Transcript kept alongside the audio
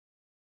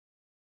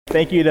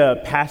Thank you to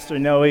Pastor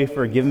Noe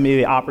for giving me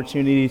the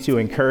opportunity to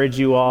encourage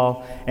you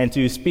all and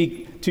to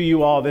speak to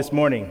you all this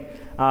morning.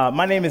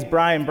 My name is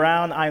Brian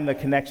Brown. I'm the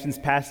Connections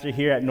Pastor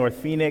here at North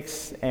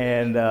Phoenix.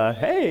 And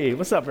hey,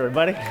 what's up,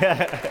 everybody?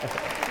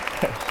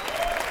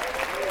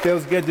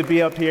 Feels good to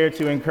be up here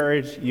to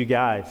encourage you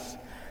guys.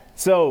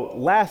 So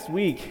last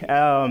week,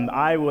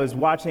 I was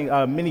watching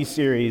a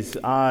mini-series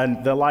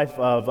on the life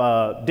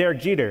of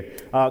Derek Jeter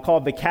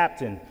called The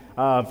Captain.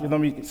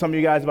 Some of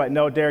you guys might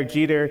know Derek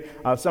Jeter.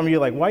 Some of you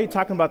are like, why are you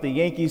talking about the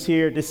Yankees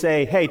here? To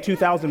say, hey,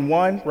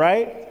 2001,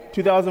 right?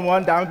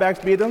 2001,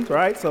 Diamondbacks beat them,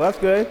 right? So that's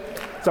good.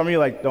 Some of you are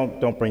like,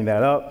 don't bring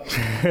that up.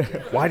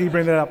 Why do you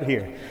bring that up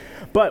here?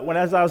 But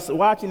as I was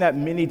watching that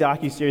mini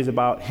docuseries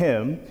about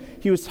him,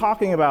 he was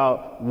talking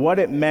about what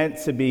it meant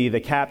to be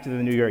the captain of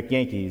the New York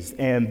Yankees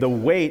and the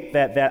weight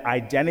that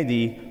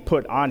identity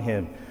put on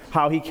him,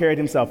 how he carried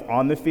himself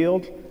on the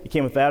field, he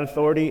came with that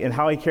authority, and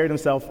how he carried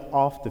himself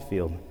off the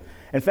field.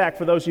 In fact,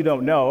 for those who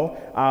don't know,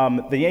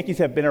 the Yankees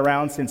have been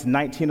around since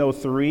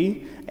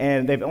 1903,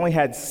 and they've only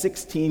had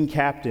 16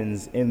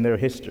 captains in their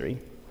history.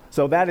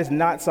 So that is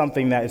not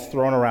something that is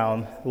thrown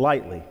around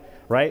lightly,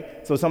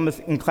 right? So some of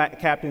the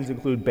captains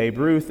include Babe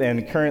Ruth,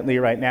 and currently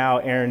right now,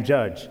 Aaron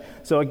Judge.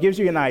 So it gives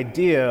you an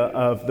idea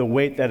of the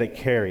weight that it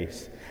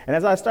carries. And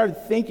as I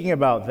started thinking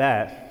about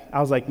that,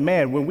 I was like,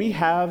 man, when we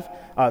have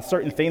a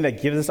certain thing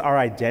that gives us our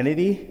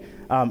identity,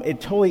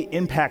 it totally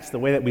impacts the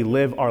way that we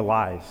live our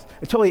lives.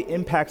 It totally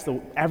impacts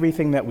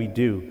everything that we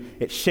do.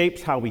 It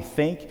shapes how we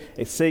think,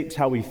 it shapes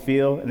how we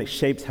feel, and it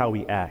shapes how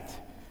we act.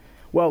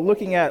 Well,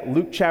 looking at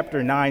Luke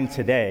chapter 9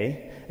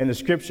 today in the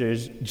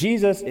scriptures,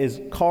 Jesus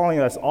is calling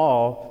us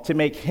all to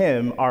make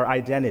him our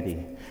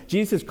identity.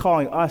 Jesus is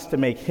calling us to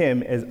make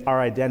him as our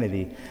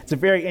identity. It's a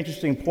very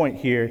interesting point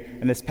here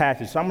in this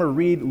passage. So I'm going to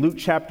read Luke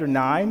chapter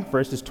 9,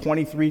 verses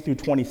 23 through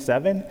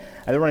 27, and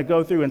then we're going to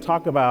go through and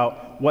talk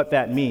about what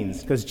that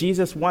means, because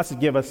Jesus wants to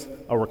give us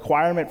a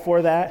requirement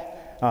for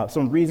that,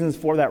 some reasons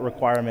for that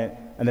requirement,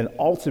 and then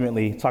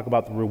ultimately talk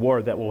about the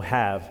reward that we'll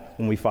have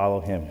when we follow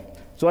him.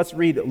 So let's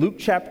read Luke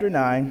chapter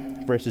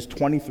 9, verses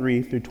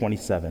 23 through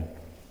 27.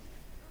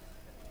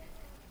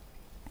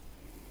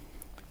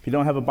 If you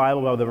don't have a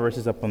Bible, well, the verse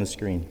is up on the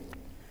screen.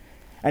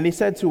 And he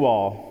said to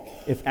all,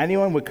 if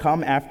anyone would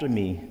come after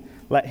me,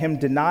 let him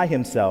deny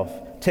himself,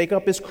 take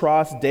up his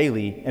cross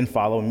daily, and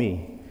follow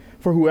me.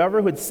 For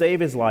whoever would save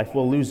his life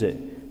will lose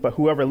it, but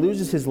whoever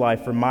loses his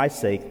life for my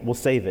sake will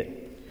save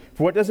it.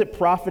 For what does it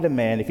profit a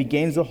man if he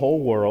gains the whole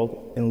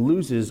world and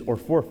loses or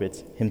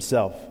forfeits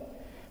himself?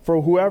 For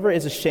whoever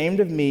is ashamed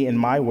of me and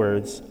my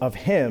words, of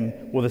him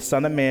will the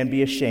Son of Man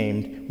be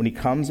ashamed when he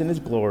comes in his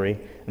glory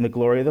and the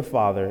glory of the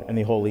Father and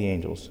the holy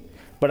angels.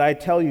 But I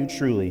tell you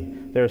truly,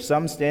 there are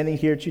some standing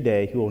here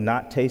today who will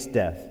not taste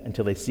death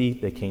until they see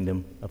the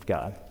kingdom of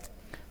God.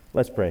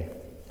 Let's pray.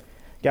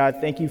 God,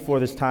 thank you for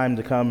this time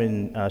to come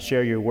and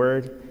share your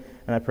word,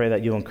 and I pray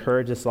that you'll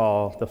encourage us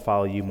all to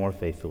follow you more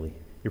faithfully.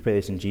 We pray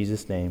this in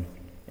Jesus' name,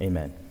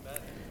 amen.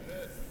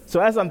 So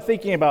as I'm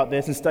thinking about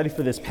this and studying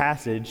for this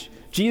passage,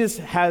 Jesus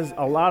has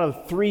a lot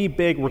of three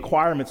big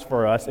requirements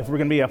for us if we're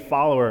going to be a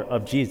follower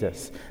of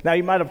Jesus. Now,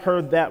 you might have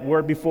heard that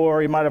word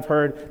before. You might have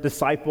heard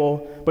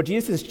disciple. But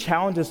Jesus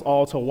challenged us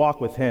all to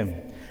walk with him.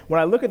 When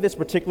I look at this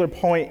particular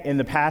point in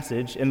the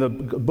passage, in the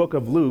book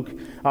of Luke,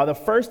 the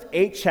first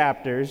 8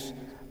 chapters,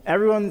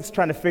 everyone's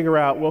trying to figure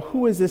out, well,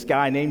 who is this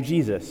guy named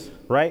Jesus,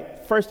 right?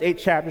 First 8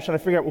 chapters trying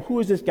to figure out, well, who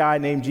is this guy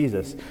named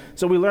Jesus?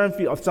 So we learn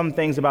some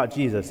things about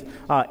Jesus.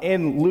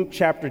 In Luke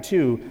chapter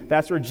 2,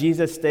 that's where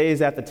Jesus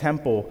stays at the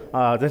temple,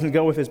 doesn't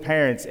go with his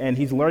parents, and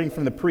he's learning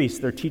from the priests.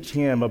 They're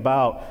teaching him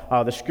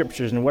about the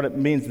scriptures and what it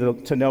means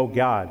to know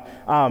God.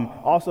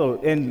 Also,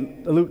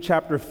 in Luke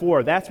chapter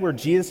 4, that's where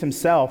Jesus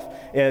himself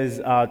is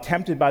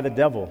tempted by the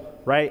devil,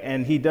 right?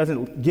 And he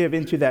doesn't give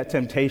into that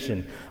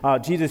temptation.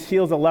 Jesus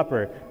heals a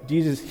leper.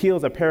 Jesus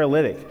heals a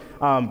paralytic.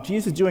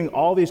 Jesus is doing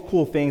all these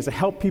cool things to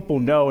help people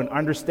know and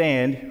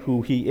understand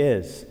who he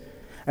is.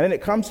 And then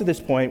it comes to this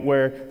point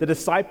where the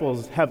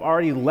disciples have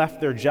already left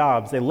their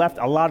jobs. They left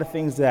a lot of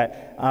things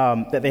that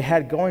they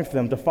had going for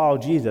them to follow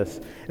Jesus.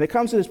 And it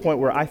comes to this point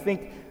where I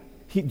think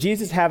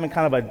Jesus is having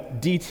kind of a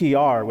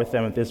DTR with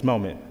them at this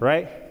moment,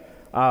 right?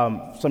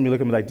 Some of you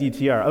look at me like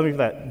DTR. Let me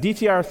that.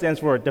 DTR stands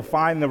for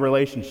define the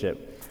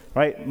relationship,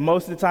 right?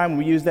 Most of the time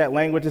we use that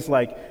language. It's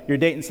like you're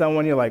dating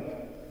someone, you're like,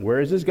 where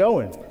is this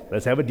going?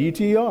 Let's have a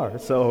DTR.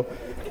 So,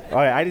 all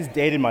right, I just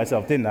dated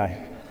myself, didn't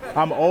I?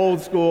 I'm old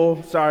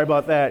school. Sorry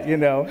about that, I don't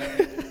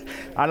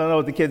know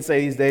what the kids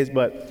say these days,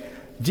 but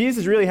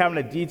Jesus is really having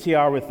a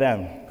DTR with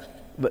them.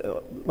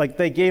 Like,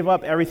 they gave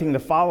up everything to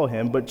follow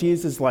him, but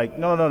Jesus is like,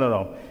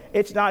 no.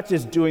 It's not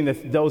just doing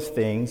those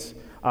things.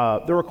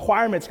 The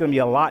requirement's going to be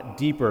a lot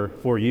deeper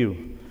for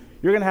you.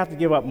 You're going to have to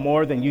give up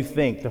more than you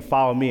think to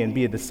follow me and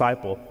be a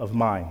disciple of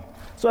mine.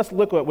 So let's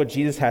look at what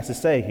Jesus has to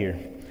say here.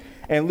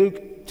 In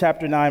Luke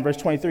chapter 9, verse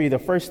 23, the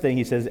first thing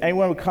he says,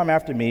 anyone who come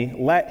after me,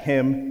 let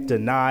him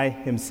deny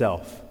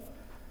himself.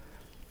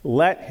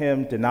 Let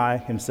him deny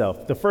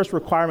himself. The first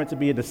requirement to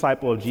be a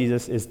disciple of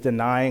Jesus is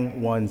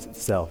denying one's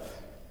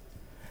self.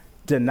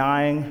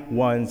 denying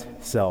one's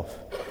self.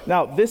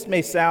 Now, this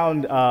may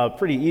sound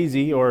pretty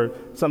easy or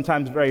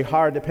sometimes very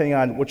hard depending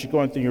on what you're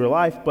going through in your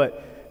life,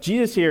 but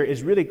Jesus here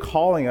is really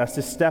calling us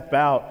to step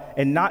out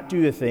and not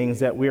do the things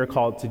that we are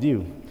called to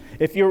do.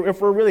 If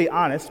we're really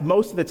honest,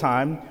 most of the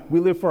time we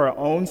live for our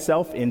own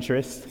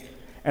self-interest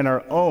and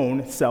our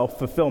own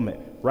self-fulfillment,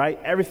 right?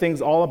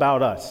 Everything's all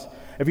about us.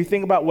 If you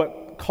think about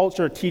what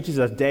culture teaches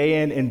us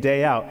day in and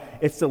day out,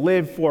 it's to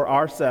live for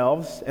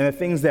ourselves and the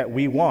things that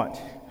we want,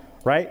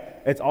 right?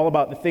 It's all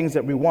about the things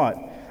that we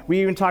want.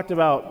 We even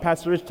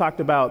Pastor Rich talked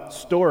about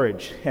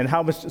storage and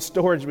how much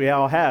storage we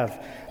all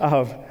have.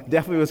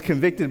 Definitely was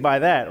convicted by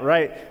that,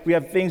 right? We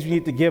have things we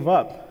need to give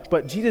up.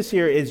 But Jesus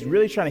here is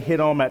really trying to hit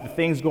home at the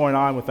things going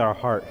on with our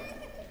heart.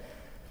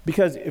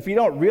 Because if you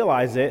don't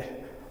realize it,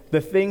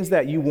 the things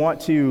that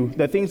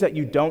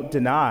you don't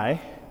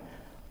deny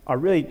are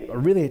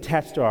really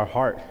attached to our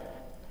heart.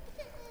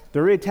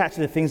 They're really attached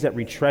to the things that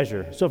we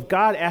treasure. So if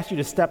God asks you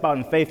to step out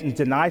in faith and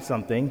deny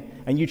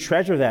something, and you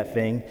treasure that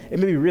thing, it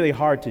may be really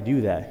hard to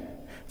do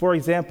that. For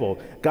example,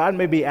 God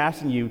may be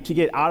asking you to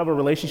get out of a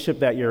relationship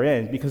that you're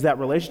in because that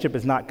relationship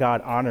is not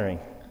God-honoring.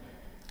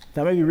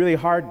 That may be really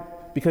hard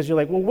because you're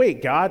like, well,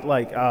 wait, God,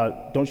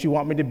 don't you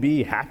want me to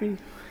be happy?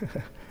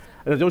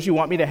 Don't you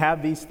want me to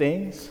have these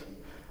things?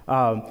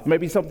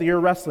 Maybe something you're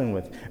wrestling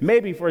with.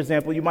 Maybe, for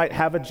example, you might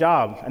have a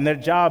job, and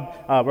that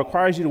job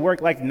requires you to work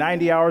like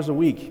 90 hours a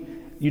week.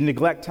 You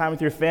neglect time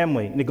with your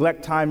family,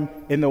 neglect time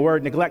in the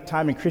Word, neglect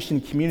time in Christian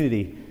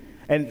community.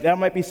 And that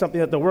might be something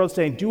that the world's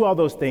saying, do all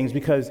those things,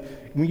 because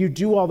when you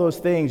do all those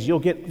things, you'll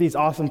get these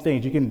awesome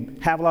things. You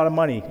can have a lot of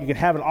money. You can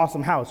have an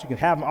awesome house. You can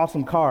have an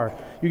awesome car.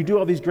 You can do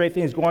all these great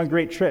things, go on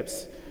great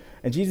trips.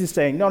 And Jesus is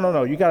saying,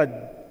 no, you got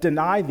to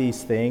deny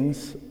these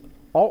things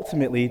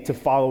ultimately to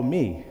follow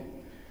me.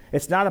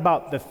 It's not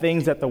about the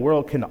things that the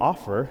world can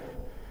offer,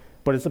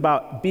 but it's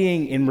about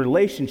being in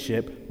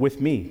relationship with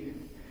me.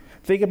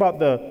 Think about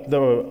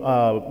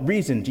the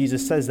reason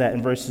Jesus says that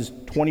in verses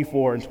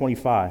 24 and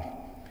 25.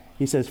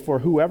 He says, "For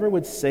whoever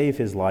would save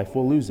his life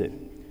will lose it,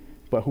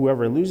 but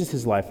whoever loses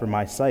his life for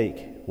my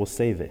sake will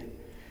save it."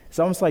 It's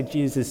almost like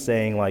Jesus is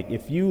saying,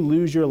 if you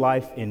lose your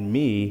life in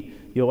me,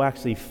 you'll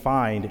actually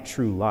find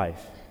true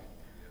life.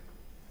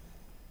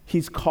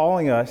 He's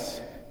calling us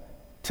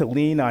to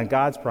lean on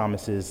God's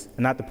promises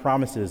and not the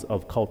promises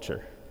of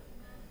culture.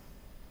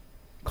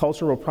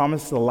 Culture will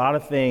promise us a lot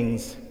of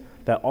things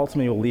that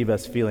ultimately will leave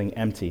us feeling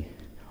empty,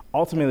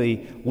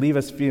 ultimately leave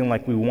us feeling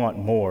like we want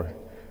more.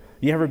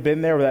 You ever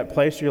been there with that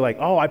place where you're like,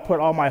 oh, I put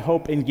all my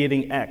hope in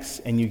getting X,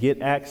 and you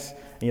get X,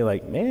 and you're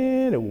like,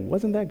 man, it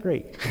wasn't that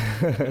great.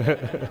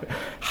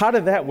 How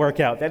did that work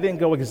out? That didn't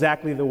go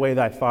exactly the way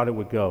that I thought it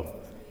would go.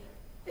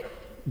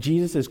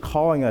 Jesus is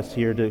calling us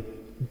here to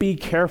be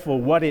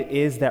careful what it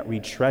is that we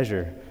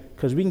treasure,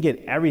 because we can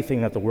get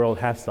everything that the world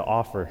has to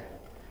offer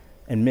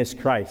and miss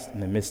Christ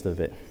in the midst of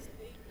it.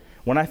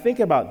 When I think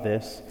about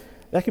this,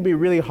 that can be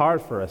really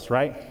hard for us,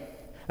 right?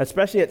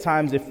 Especially at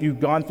times if you've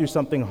gone through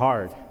something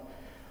hard.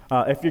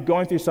 If you're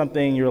going through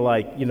something, you're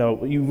like,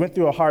 you went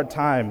through a hard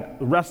time,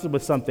 wrestled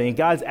with something, and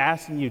God's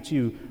asking you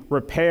to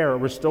repair or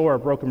restore a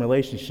broken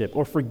relationship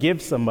or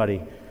forgive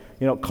somebody.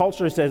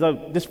 Culture says,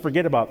 oh, just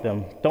forget about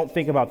them. Don't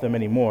think about them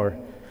anymore.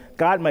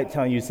 God might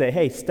tell you, say,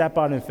 hey, step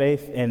out in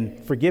faith and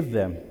forgive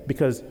them,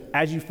 because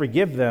as you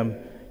forgive them,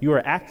 you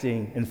are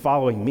acting and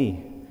following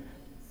me,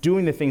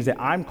 doing the things that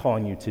I'm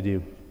calling you to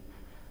do.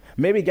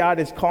 Maybe God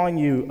is calling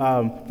you,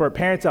 for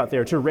parents out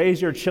there, to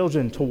raise your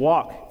children to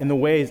walk in the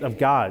ways of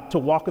God, to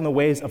walk in the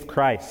ways of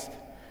Christ.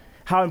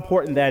 How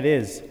important that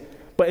is.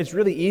 But it's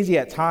really easy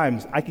at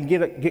times. I can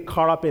get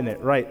caught up in it,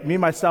 right? Me,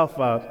 myself,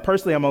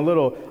 personally,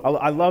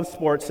 I love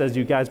sports, as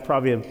you guys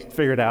probably have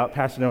figured out.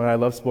 Pastor Noah and I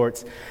love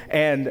sports.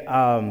 And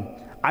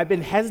I've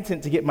been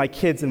hesitant to get my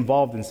kids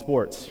involved in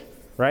sports,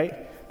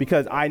 right?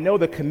 Because I know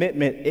the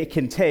commitment it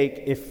can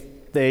take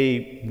if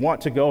they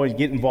want to go and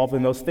get involved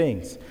in those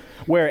things.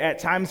 Where at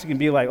times it can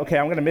be like, okay,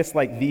 I'm going to miss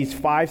these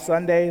 5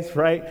 Sundays,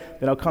 right?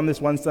 Then I'll come this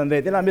one Sunday.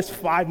 Then I'll miss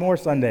 5 more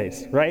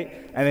Sundays, right?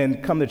 And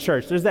then come to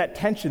church. There's that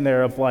tension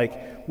there of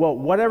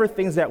whatever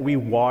things that we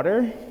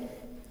water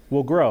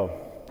will grow.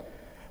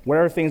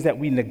 Whatever things that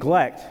we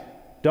neglect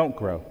don't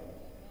grow.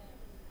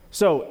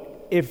 So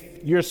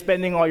if you're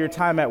spending all your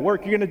time at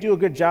work, you're going to do a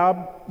good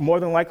job.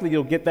 More than likely,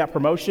 you'll get that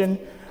promotion,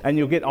 and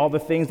you'll get all the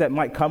things that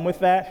might come with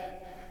that.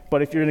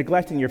 But if you're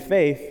neglecting your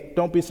faith,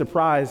 don't be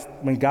surprised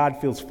when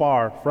God feels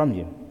far from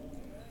you.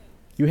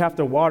 You have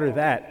to water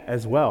that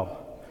as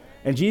well.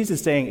 And Jesus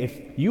is saying,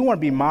 if you want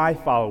to be my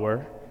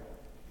follower,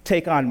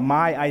 take on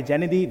my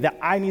identity, that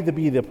I need to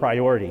be the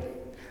priority,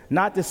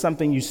 not just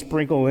something you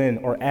sprinkle in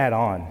or add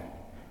on.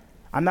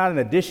 I'm not an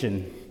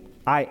addition.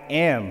 I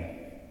am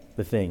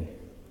the thing.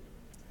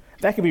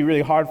 That can be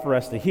really hard for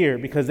us to hear,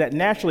 because that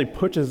naturally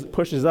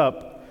pushes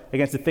up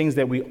against the things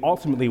that we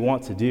ultimately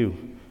want to do.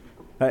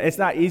 It's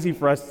not easy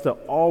for us to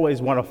always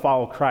want to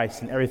follow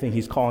Christ in everything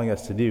he's calling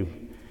us to do.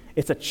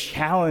 It's a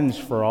challenge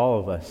for all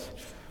of us.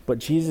 But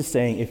Jesus is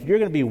saying, if you're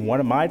going to be one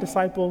of my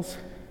disciples,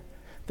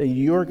 then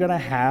you're going to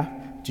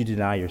have to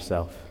deny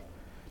yourself.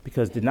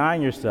 Because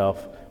denying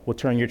yourself will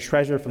turn your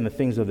treasure from the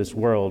things of this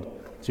world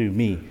to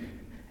me,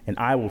 and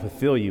I will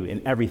fulfill you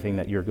in everything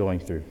that you're going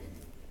through.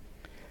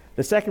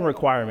 The second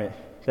requirement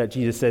that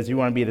Jesus says you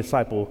want to be a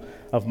disciple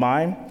of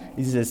mine,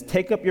 he says,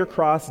 take up your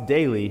cross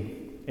daily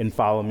and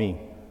follow me.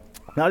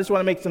 Now, I just want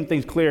to make some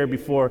things clear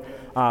before,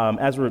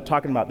 as we're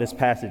talking about this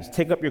passage.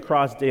 Take up your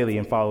cross daily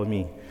and follow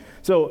me.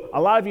 So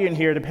a lot of you in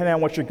here, depending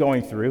on what you're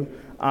going through,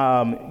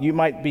 you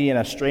might be in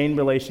a strained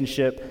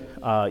relationship.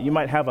 You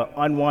might have an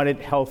unwanted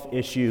health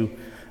issue,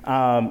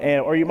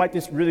 or you might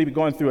just really be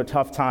going through a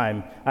tough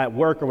time at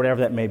work or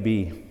whatever that may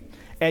be.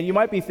 And you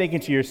might be thinking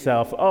to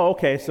yourself, oh,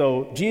 okay,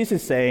 so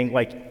Jesus is saying,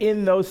 like,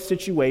 in those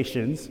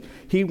situations,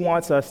 he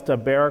wants us to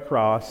bear a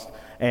cross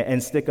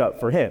and stick up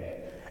for him.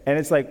 And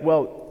it's like,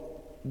 well,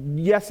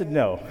 yes and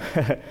no.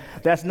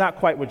 That's not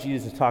quite what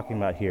Jesus is talking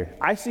about here.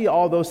 I see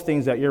all those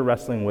things that you're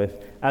wrestling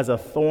with as a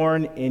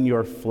thorn in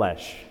your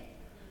flesh,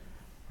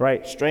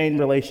 right? Strained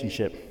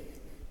relationship,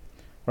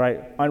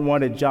 right?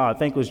 Unwanted job,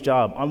 thankless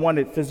job,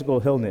 unwanted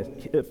physical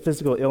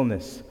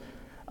illness.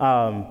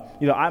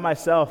 I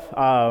myself,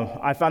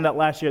 I found out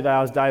last year that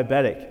I was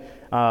diabetic,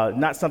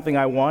 not something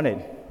I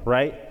wanted,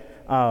 right?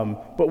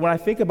 But when I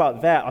think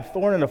about that, a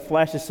thorn in the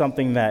flesh is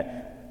something that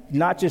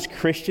not just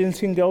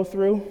Christians can go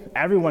through,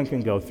 everyone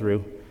can go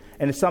through.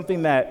 And it's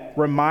something that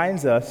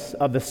reminds us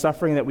of the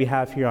suffering that we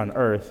have here on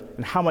earth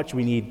and how much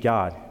we need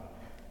God.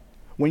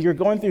 When you're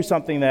going through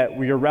something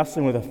where you're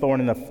wrestling with a thorn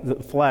in the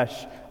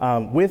flesh,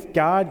 with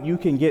God, you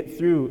can get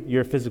through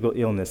your physical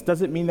illness.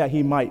 Doesn't mean that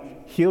he might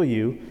heal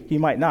you. He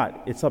might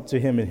not. It's up to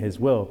him and his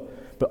will.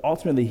 But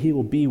ultimately, he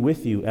will be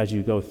with you as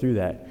you go through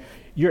that.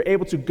 You're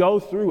able to go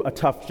through a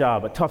tough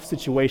job, a tough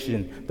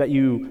situation that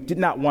you did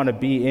not want to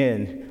be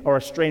in, or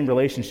a strained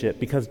relationship,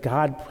 because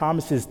God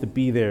promises to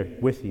be there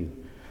with you.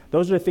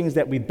 Those are the things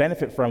that we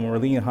benefit from when we're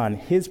leaning on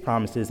his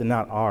promises and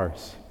not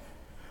ours.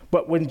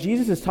 But when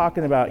Jesus is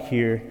talking about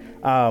here,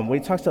 when he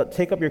talks about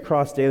take up your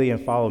cross daily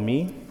and follow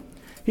me,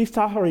 he's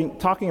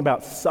talking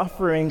about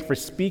suffering for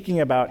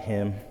speaking about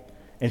him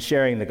and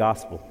sharing the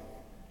gospel.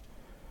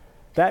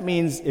 That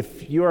means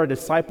if you are a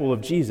disciple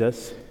of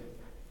Jesus,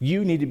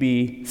 you need to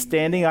be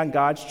standing on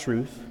God's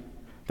truth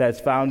that is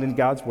found in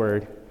God's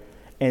word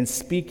and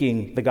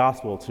speaking the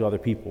gospel to other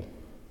people.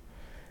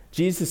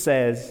 Jesus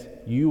says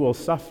you will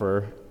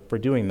suffer for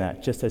doing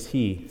that, just as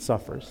he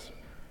suffers,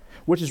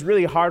 which is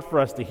really hard for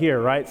us to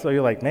hear, right? So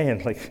you're like,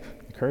 man, like,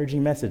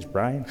 encouraging message,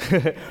 Brian.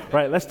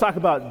 Right, let's talk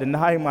about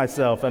denying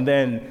myself and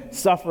then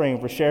suffering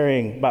for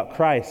sharing about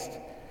Christ.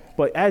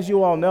 But as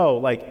you all know,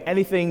 like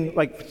anything,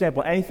 like for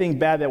example, anything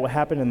bad that will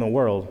happen in the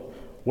world,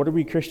 what do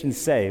we Christians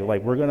say?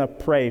 Like, we're going to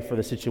pray for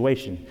the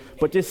situation.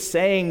 But just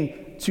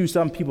saying to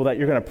some people that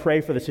you're going to pray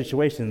for the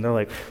situation, they're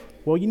like,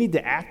 well, you need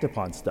to act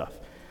upon stuff.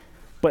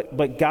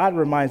 But God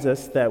reminds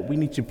us that we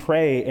need to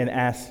pray and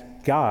ask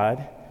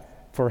God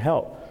for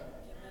help.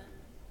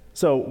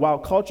 So while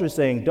culture is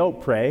saying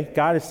don't pray,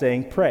 God is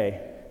saying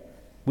pray.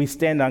 We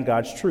stand on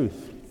God's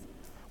truth.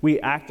 We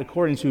act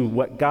according to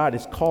what God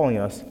is calling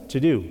us to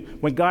do.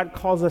 When God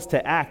calls us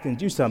to act and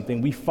do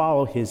something, we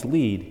follow his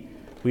lead.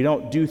 We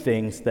don't do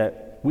things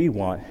that we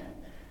want.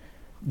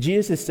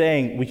 Jesus is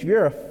saying, if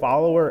you're a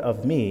follower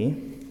of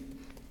me,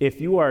 if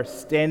you are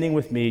standing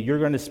with me, you're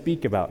going to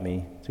speak about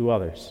me to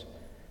others.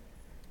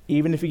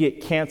 Even if you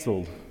get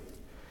canceled,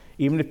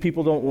 even if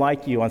people don't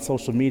like you on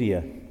social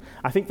media.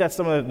 I think that's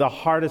some of the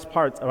hardest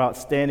parts about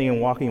standing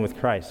and walking with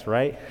Christ,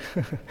 right?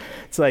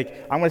 It's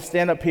like, I'm going to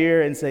stand up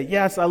here and say,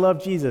 yes, I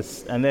love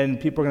Jesus. And then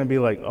people are going to be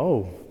like,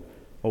 oh,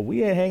 well,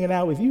 we ain't hanging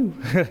out with you.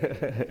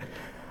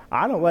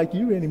 I don't like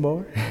you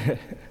anymore.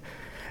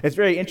 It's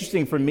very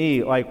interesting for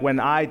me, like when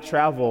I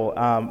travel,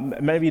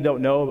 many of you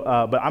don't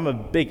know, but I'm a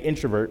big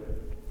introvert.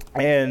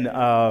 And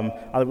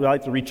I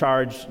like to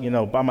recharge,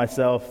 by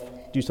myself,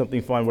 do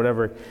something fun,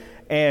 whatever.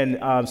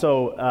 And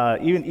so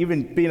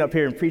even being up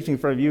here and preaching in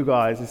front of you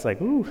guys, it's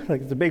like, ooh,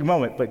 like it's a big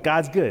moment, but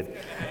God's good.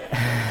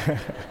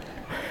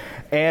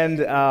 And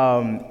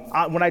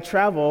when I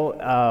travel,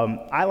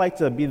 I like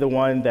to be the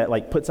one that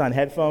like puts on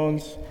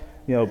headphones,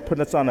 put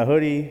us on a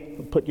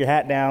hoodie, put your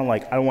hat down.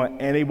 Like, I don't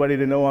want anybody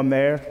to know I'm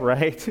there,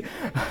 right?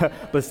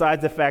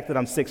 Besides the fact that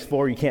I'm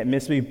 6'4", you can't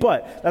miss me,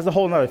 but that's a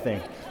whole other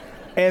thing.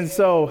 And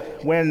so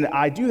when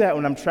I do that,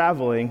 when I'm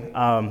traveling,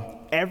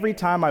 every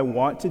time I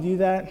want to do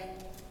that,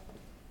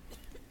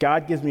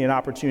 God gives me an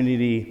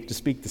opportunity to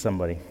speak to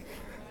somebody.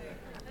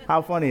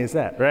 How funny is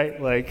that,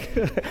 right? Like,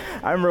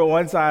 I remember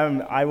one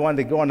time I wanted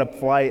to go on a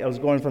flight. I was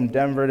going from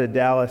Denver to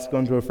Dallas,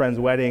 going to a friend's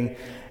wedding.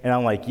 And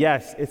I'm like,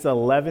 yes, it's an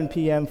 11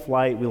 p.m.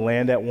 flight. We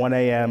land at 1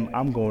 a.m.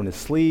 I'm going to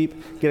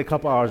sleep, get a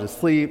couple hours of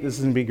sleep. This is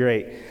going to be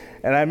great.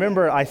 And I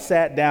remember I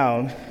sat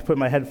down, put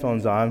my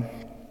headphones on,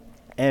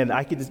 and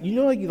I could just,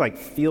 like you like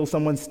feel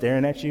someone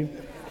staring at you?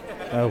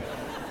 Oh.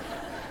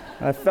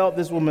 I felt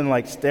this woman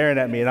like staring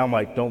at me, and I'm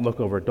like, don't look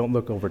over,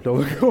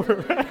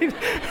 right?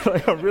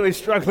 Like, I'm really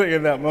struggling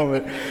in that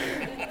moment.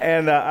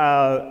 And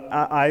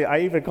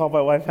I even called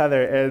my wife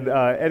Heather, and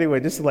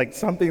anyway, just like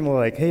something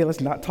like, hey, let's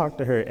not talk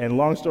to her. And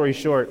long story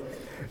short,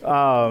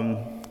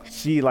 I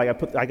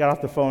got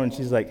off the phone, and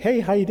she's like, hey,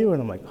 how you doing?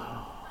 I'm like, oh.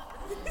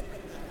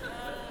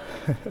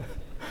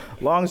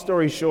 Long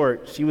story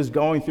short, she was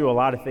going through a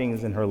lot of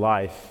things in her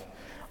life.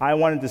 I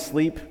wanted to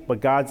sleep, but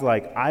God's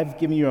like, I've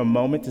given you a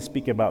moment to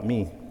speak about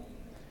me.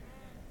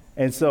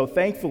 And so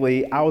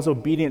thankfully, I was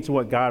obedient to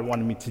what God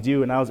wanted me to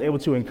do, and I was able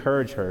to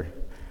encourage her,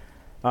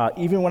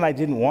 even when I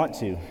didn't want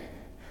to.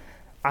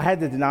 I had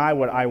to deny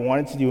what I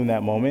wanted to do in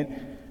that moment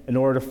in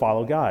order to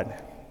follow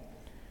God.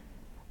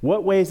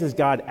 What ways is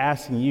God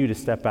asking you to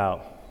step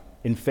out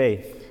in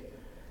faith?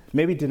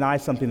 Maybe deny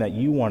something that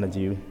you want to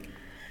do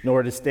in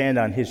order to stand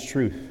on his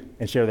truth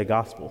and share the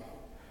gospel.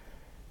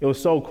 It was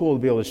so cool to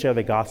be able to share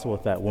the gospel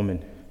with that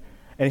woman.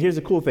 And here's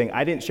the cool thing.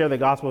 I didn't share the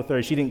gospel with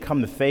her. She didn't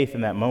come to faith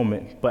in that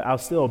moment, but I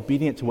was still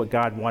obedient to what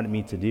God wanted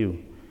me to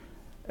do.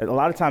 And a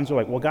lot of times we're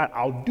like, well, God,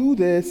 I'll do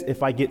this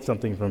if I get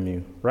something from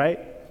you, right?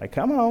 Like,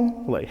 come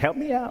on, like, help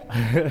me out.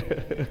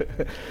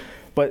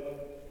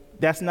 But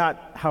that's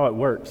not how it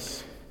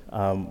works.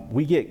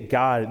 We get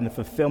God in the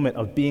fulfillment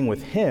of being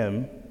with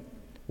him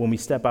when we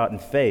step out in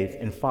faith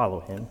and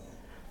follow him.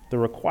 The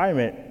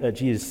requirement that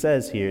Jesus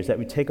says here is that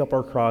we take up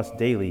our cross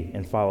daily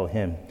and follow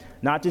him.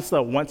 Not just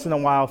a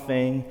once-in-a-while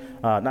thing,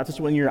 not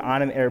just when you're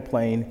on an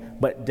airplane,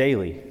 but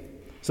daily.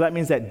 So that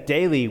means that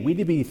daily we need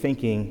to be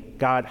thinking,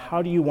 God,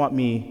 how do you want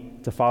me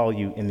to follow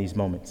you in these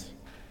moments?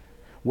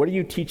 What are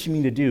you teaching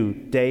me to do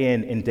day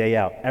in and day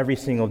out, every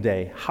single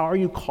day? How are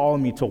you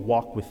calling me to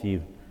walk with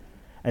you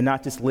and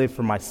not just live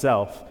for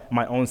myself,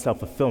 my own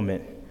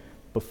self-fulfillment,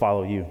 but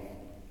follow you?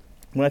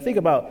 When I think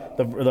about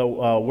the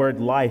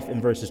word life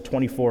in verses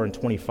 24 and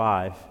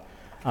 25,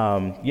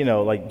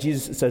 like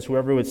Jesus says,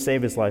 whoever would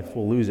save his life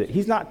will lose it.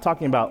 He's not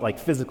talking about like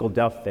physical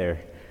death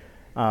there.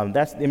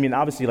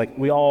 Obviously, like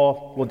we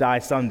all will die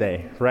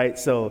someday, right?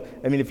 So,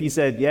 if he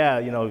said,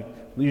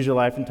 lose your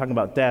life and talking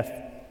about death,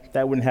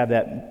 that wouldn't have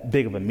that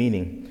big of a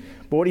meaning.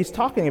 But what he's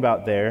talking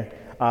about there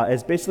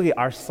is basically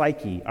our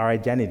psyche, our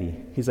identity.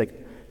 He's like,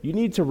 you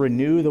need to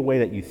renew the way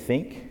that you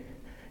think.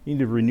 You need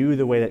to renew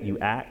the way that you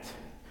act.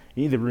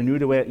 You need to renew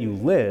the way that you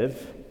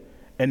live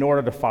in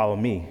order to follow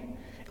me.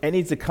 It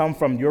needs to come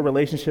from your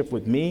relationship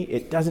with me.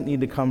 It doesn't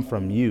need to come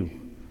from you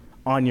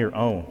on your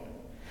own.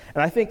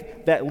 And I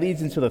think that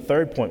leads into the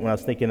third point when I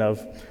was thinking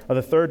of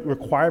the third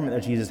requirement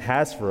that Jesus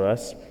has for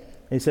us.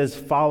 He says,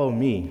 follow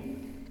me.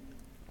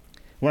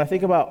 When I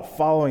think about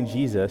following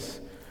Jesus,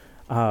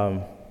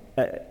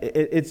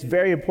 it's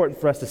very important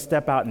for us to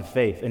step out in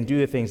faith and do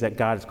the things that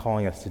God is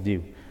calling us to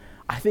do.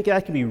 I think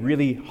that can be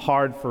really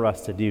hard for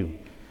us to do.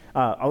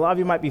 A lot of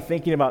you might be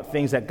thinking about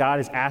things that God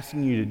is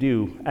asking you to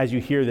do as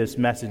you hear this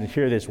message and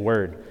hear this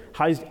word.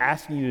 How he's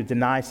asking you to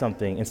deny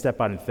something and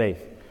step out in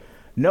faith.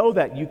 Know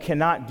that you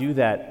cannot do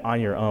that on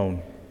your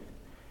own.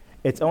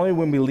 It's only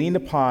when we lean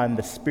upon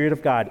the Spirit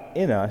of God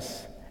in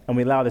us and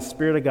we allow the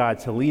Spirit of God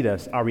to lead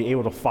us are we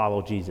able to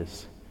follow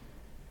Jesus.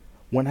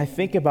 When I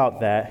think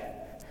about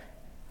that,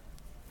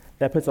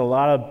 that puts a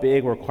lot of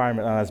big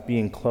requirement on us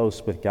being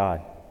close with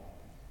God.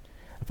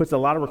 It puts a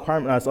lot of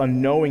requirement on us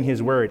on knowing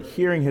his word,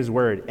 hearing his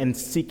word, and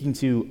seeking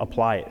to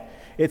apply it.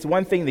 It's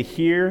one thing to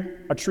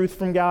hear a truth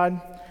from God.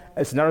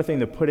 It's another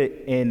thing to put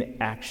it in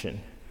action.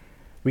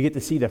 We get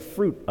to see the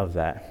fruit of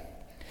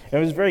that. And it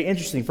was very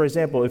interesting. For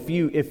example, if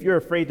you're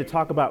afraid to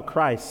talk about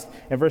Christ,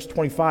 in verse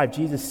 25,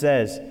 Jesus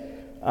says,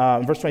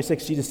 in verse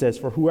 26, Jesus says,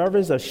 for whoever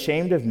is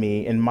ashamed of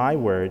me and my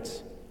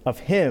words, of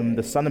him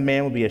the Son of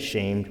Man will be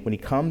ashamed when he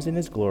comes in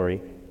his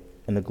glory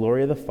and the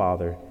glory of the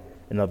Father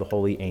and of the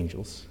holy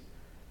angels.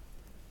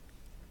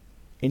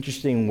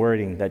 Interesting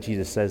wording that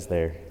Jesus says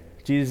there.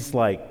 Jesus is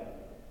like,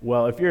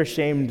 well, if you're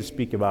ashamed to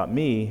speak about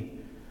me,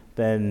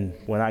 then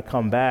when I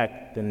come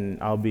back, then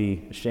I'll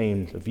be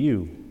ashamed of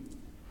you.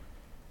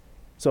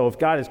 So if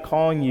God is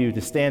calling you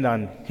to stand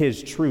on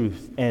his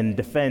truth and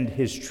defend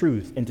his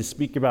truth and to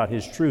speak about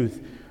his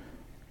truth,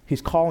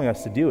 he's calling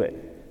us to do it.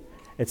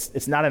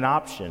 It's not an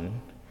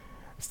option.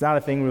 It's not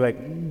a thing we're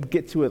like,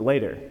 get to it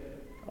later.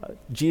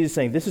 Jesus is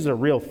saying this is a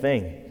real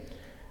thing.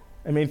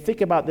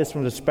 Think about this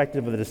from the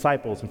perspective of the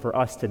disciples and for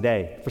us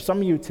today. For some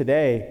of you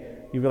today,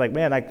 you'd be like,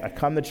 man, I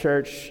come to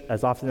church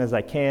as often as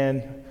I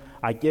can.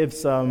 I give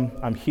some.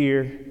 I'm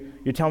here.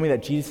 You're telling me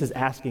that Jesus is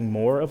asking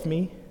more of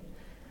me?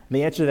 And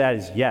the answer to that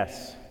is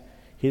yes.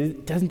 He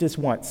doesn't just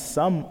want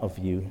some of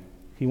you.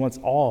 He wants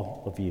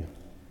all of you.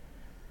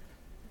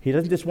 He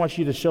doesn't just want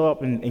you to show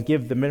up and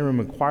give the minimum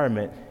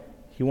requirement.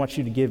 He wants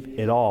you to give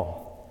it all.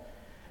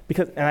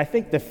 And I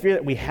think the fear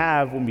that we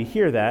have when we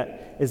hear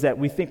that is that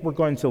we think we're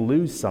going to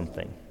lose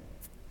something.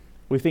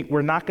 We think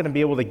we're not going to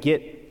be able to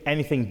get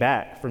anything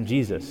back from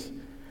Jesus,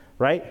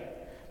 right?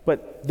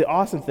 But the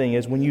awesome thing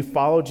is when you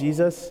follow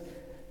Jesus,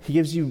 he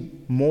gives you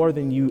more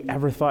than you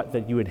ever thought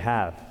that you would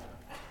have.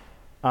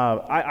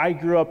 I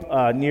grew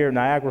up near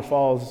Niagara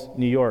Falls,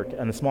 New York,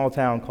 in a small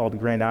town called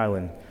Grand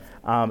Island.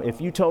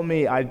 If you told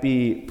me I'd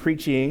be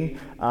preaching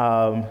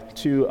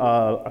to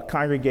a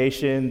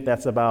congregation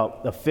that's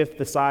about a fifth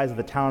the size of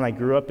the town I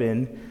grew up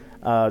in,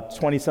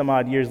 20 some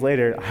odd years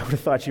later, I would have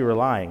thought you were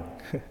lying.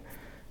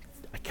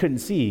 I couldn't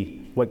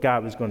see what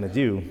God was going to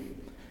do,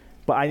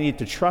 but I needed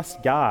to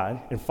trust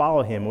God and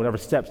follow him in whatever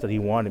steps that he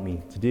wanted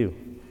me to do.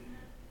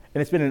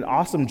 And it's been an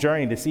awesome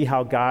journey to see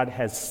how God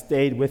has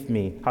stayed with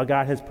me, how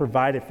God has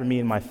provided for me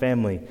and my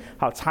family,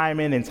 how time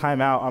in and time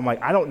out, I'm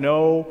like, I don't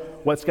know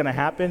what's going to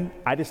happen.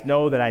 I just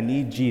know that I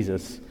need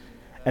Jesus.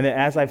 And then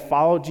as I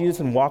follow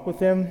Jesus and walk with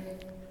him,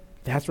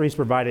 that's where he's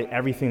provided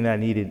everything that I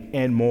needed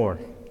and more.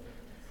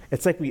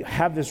 It's like we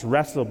have this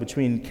wrestle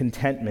between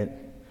contentment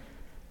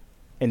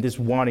and just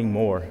wanting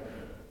more.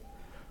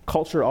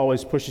 Culture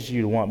always pushes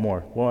you to want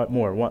more.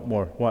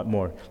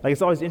 Like,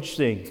 it's always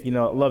interesting. I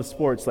love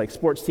sports. Like,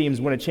 sports teams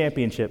win a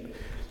championship.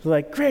 They're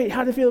like, great,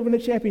 how'd it feel to win a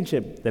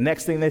championship? The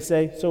next thing they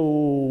say,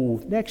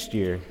 so next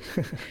year.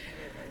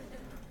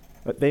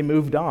 But they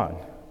moved on,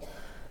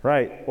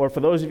 right? Or for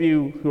those of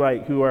you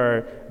who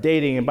are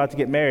dating and about to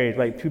get married,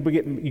 like,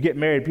 you get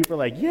married, people are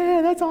like,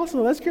 yeah, that's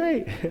awesome, that's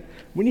great.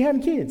 When you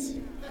having kids?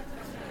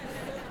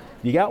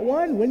 You got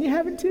one? When you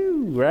having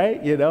two,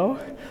 right?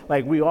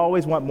 Like, we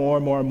always want more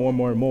and more and more and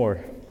more and more.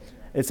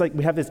 It's like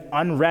we have this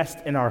unrest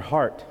in our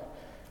heart.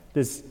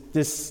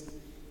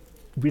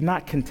 We're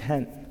not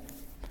content.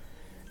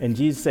 And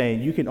Jesus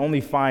saying, you can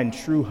only find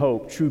true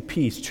hope, true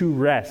peace, true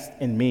rest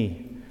in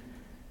me.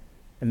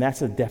 And that's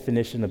the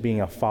definition of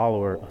being a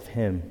follower of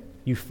him.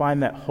 You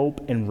find that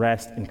hope and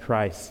rest in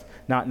Christ,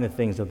 not in the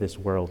things of this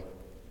world.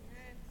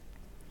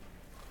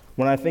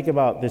 When I think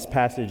about this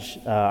passage,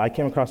 I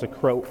came across a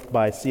quote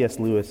by C.S.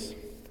 Lewis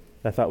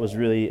that I thought was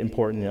really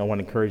important and I want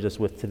to encourage us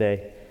with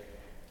today.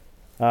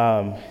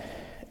 And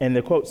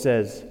the quote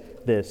says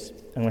this,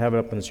 I'm going to have it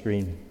up on the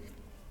screen.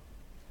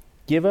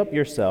 Give up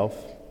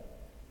yourself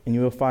and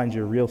you will find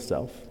your real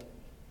self.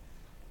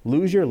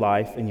 Lose your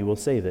life and you will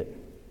save it.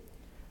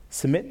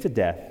 Submit to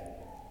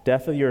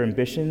death of your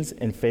ambitions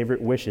and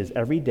favorite wishes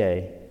every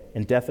day,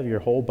 and death of your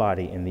whole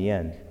body in the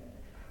end.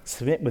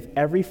 Submit with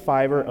every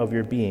fiber of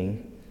your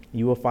being,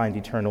 you will find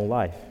eternal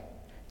life.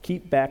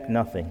 Keep back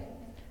nothing.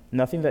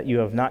 Nothing that you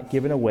have not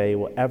given away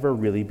will ever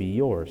really be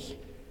yours.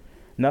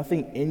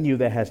 Nothing in you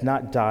that has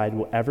not died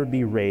will ever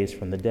be raised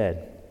from the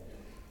dead.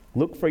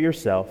 Look for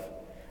yourself,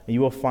 and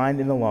you will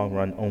find in the long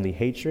run only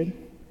hatred,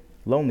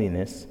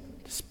 loneliness,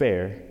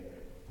 despair,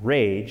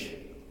 rage,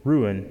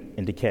 ruin,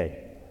 and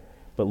decay.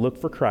 But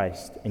look for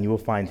Christ, and you will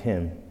find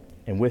him,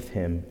 and with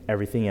him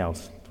everything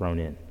else thrown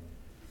in.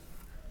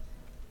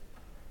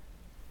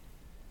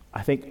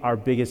 I think our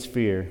biggest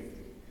fear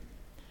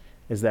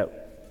is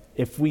that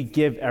if we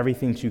give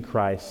everything to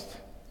Christ,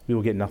 we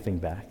will get nothing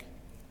back.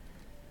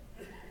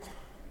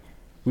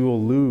 We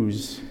will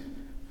lose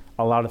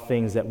a lot of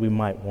things that we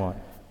might want.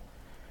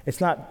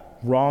 It's not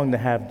wrong to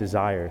have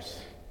desires.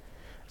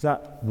 It's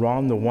not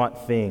wrong to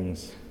want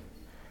things.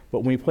 But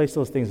when we place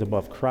those things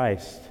above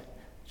Christ,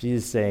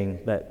 Jesus is saying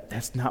that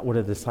that's not what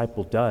a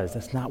disciple does.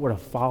 That's not what a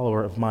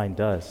follower of mine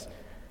does.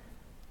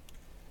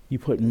 You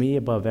put me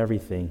above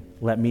everything.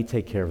 Let me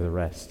take care of the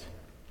rest.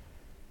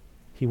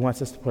 He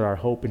wants us to put our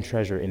hope and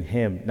treasure in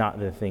him, not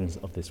the things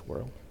of this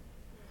world.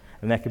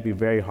 And that could be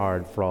very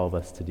hard for all of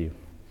us to do.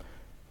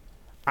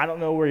 I don't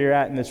know where you're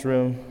at in this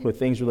room with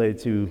things related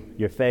to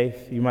your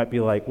faith. You might be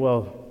like,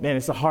 well, man,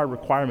 it's a hard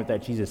requirement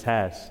that Jesus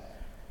has.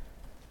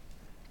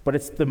 But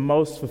it's the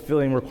most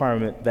fulfilling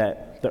requirement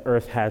that the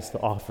earth has to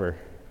offer,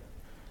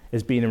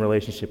 is being in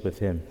relationship with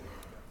him.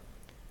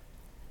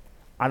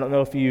 I don't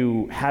know if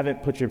you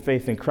haven't put your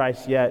faith in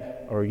Christ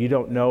yet, or you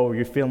don't know, or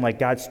you're feeling like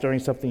God's stirring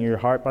something in your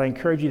heart, but I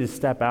encourage you to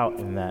step out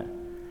in that.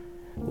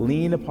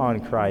 Lean upon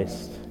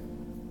Christ.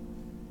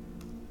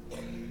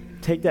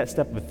 Take that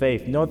step of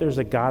faith. Know there's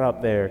a God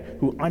out there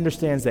who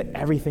understands that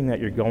everything that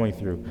you're going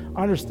through,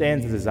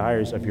 understands the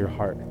desires of your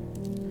heart,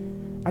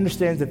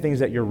 understands the things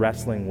that you're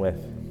wrestling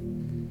with,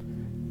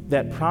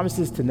 that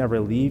promises to never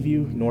leave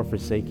you nor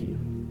forsake you.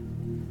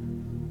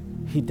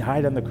 He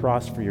died on the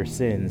cross for your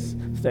sins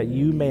so that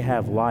you may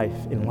have life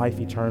and life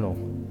eternal,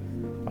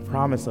 a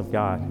promise of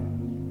God,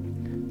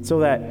 so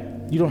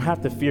that you don't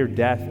have to fear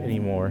death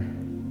anymore,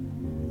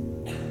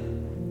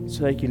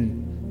 so that you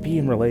can be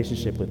in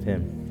relationship with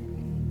him.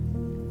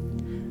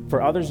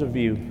 For others of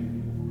you,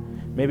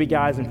 maybe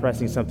God's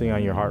impressing something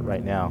on your heart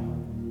right now.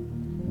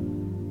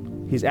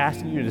 He's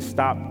asking you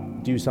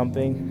to do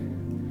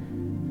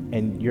something,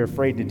 and you're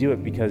afraid to do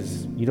it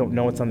because you don't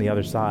know what's on the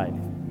other side.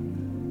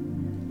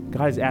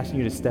 God is asking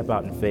you to step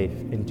out in faith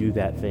and do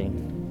that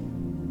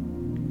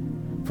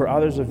thing. For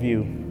others of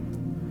you,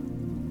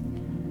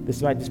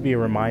 this might just be a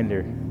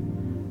reminder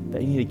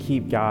that you need to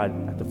keep God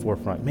at the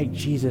forefront. Make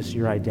Jesus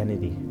your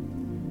identity.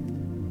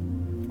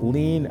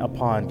 Lean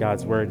upon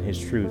God's word and his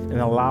truth and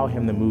allow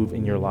him to move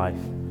in your life.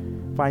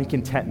 Find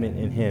contentment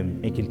in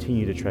him and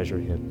continue to treasure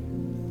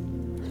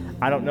him.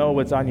 I don't know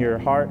what's on your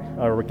heart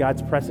or what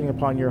God's pressing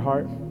upon your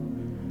heart,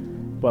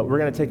 but we're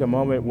going to take a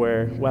moment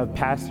where we'll have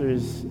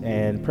pastors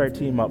and prayer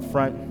team up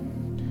front.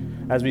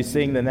 As we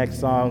sing the next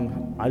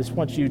song, I just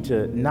want you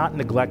to not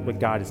neglect what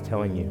God is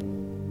telling you.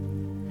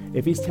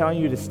 If he's telling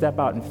you to step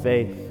out in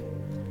faith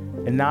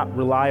and not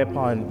rely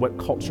upon what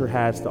culture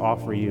has to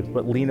offer you,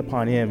 but lean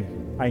upon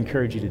him, I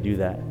encourage you to do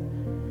that.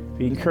 If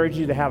he encourages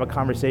you to have a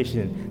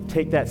conversation,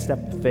 take that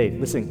step of faith.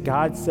 Listen,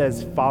 God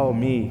says, follow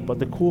me, but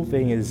the cool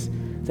thing is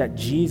that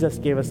Jesus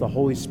gave us the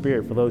Holy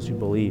Spirit for those who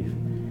believe.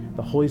 The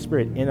the Holy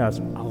Spirit in us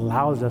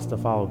allows us to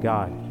follow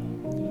God.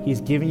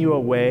 He's giving you a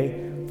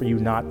way for you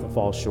not to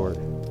fall short.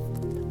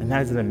 And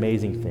that is an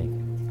amazing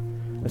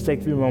thing. Let's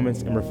take a few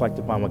moments and reflect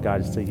upon what God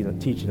is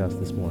teaching us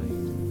this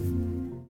morning.